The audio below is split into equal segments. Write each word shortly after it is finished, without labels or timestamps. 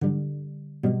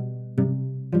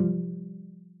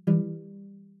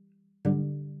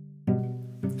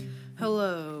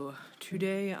Hello,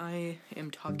 today I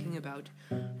am talking about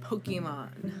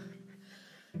Pokémon.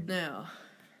 Now,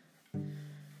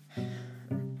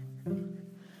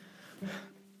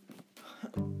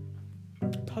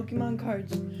 Pokémon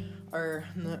cards are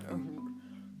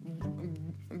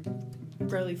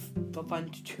really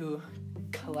fun to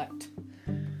collect,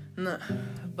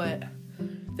 but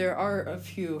there are a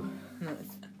few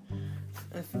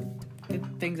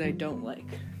things I don't like.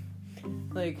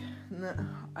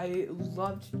 I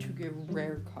love to get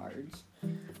rare cards,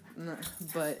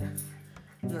 but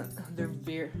they're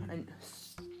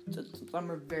some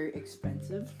are very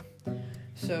expensive.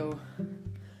 So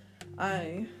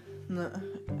I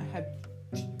have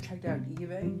checked out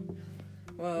eBay.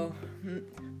 Well,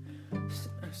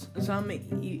 some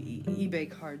eBay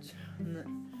cards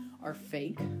are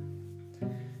fake,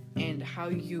 and how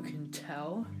you can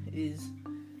tell is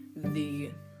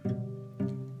the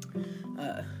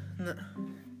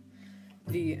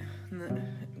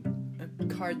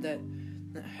card that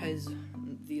has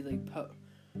the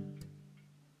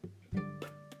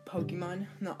Pokemon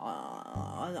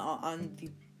on the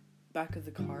back of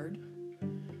the card.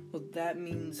 Well, that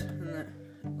means the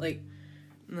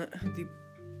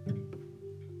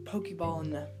Pokeball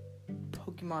and the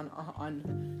Pokemon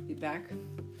on the back.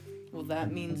 Well,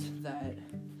 that means that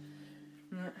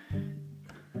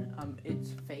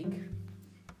it's fake.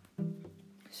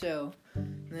 So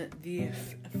the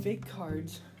fake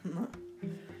cards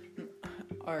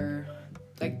are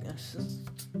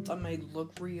some might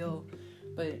look real,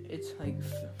 but it's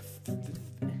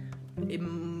it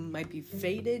might be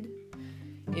faded.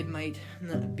 It might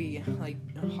not be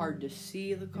hard to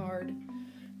see the card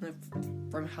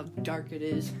from how dark it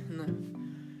is,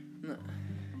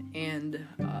 and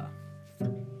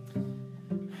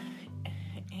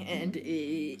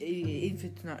if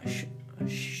it's not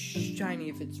shiny,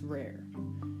 if it's rare,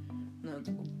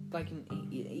 like an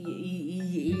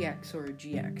EX or a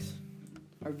GX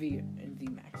or V and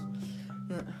VMAX,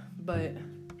 but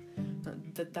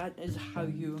that is how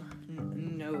you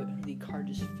know the card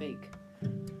is fake.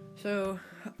 So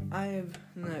I've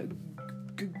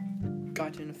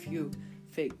gotten a few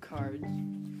fake cards,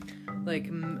 like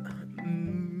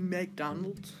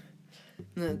McDonald's.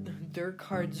 Their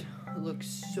cards look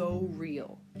so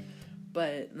real,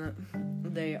 but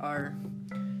they are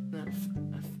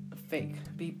fake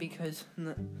because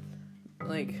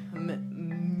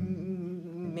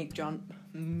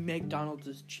McDonald's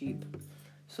is cheap,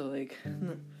 so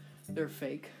they're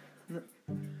fake.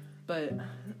 But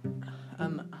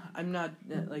I'm not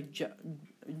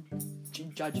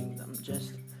judging them.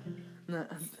 Just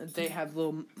they have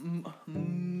little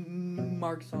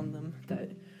marks on them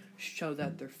that show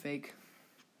that they're fake.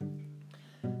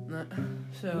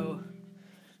 So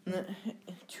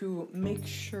to make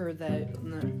sure that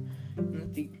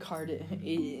the card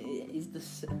is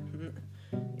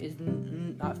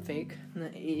not fake,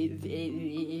 if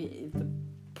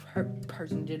the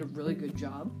person did a really good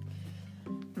job,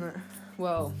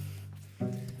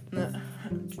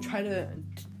 try to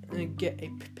get a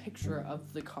picture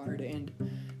of the card and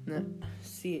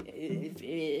see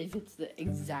if it's the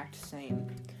exact same.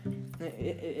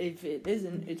 If it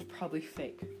isn't, it's probably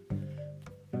fake.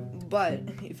 But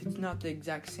if it's not the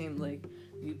exact same,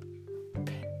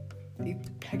 the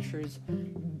picture's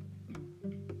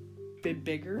bit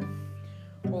bigger,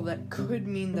 well, that could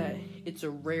mean that it's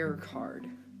a rare card.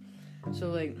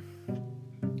 So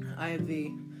I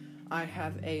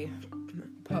have a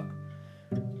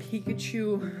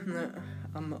Pikachu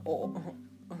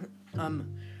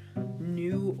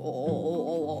new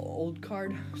old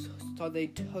card. So they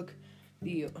took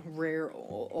the rare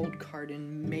old card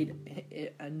and made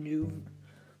it a new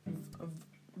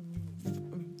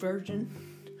version.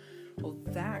 Well,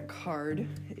 that card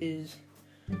is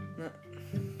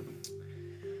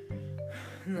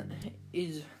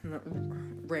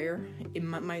rare. It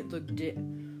might look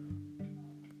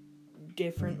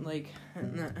different,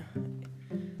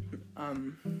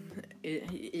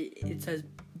 it says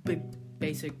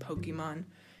basic Pokemon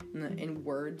in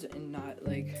words and not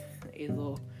a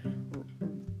little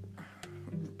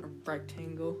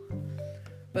rectangle,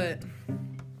 but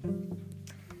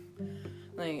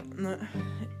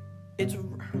it's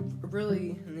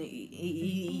really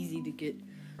easy to get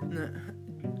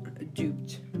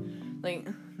duped.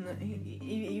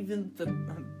 Even the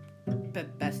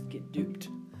best get duped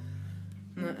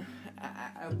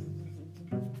at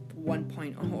one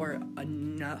point or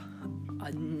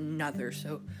another.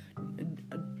 So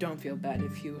don't feel bad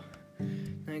if you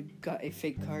got a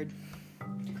fake card.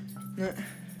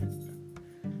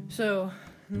 So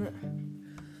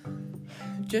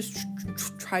just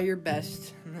try your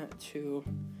best to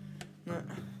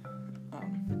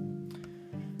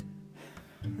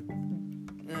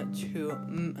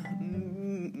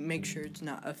make sure it's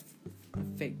not a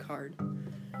fake card.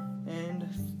 And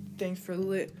thanks for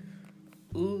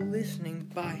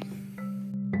listening. Bye.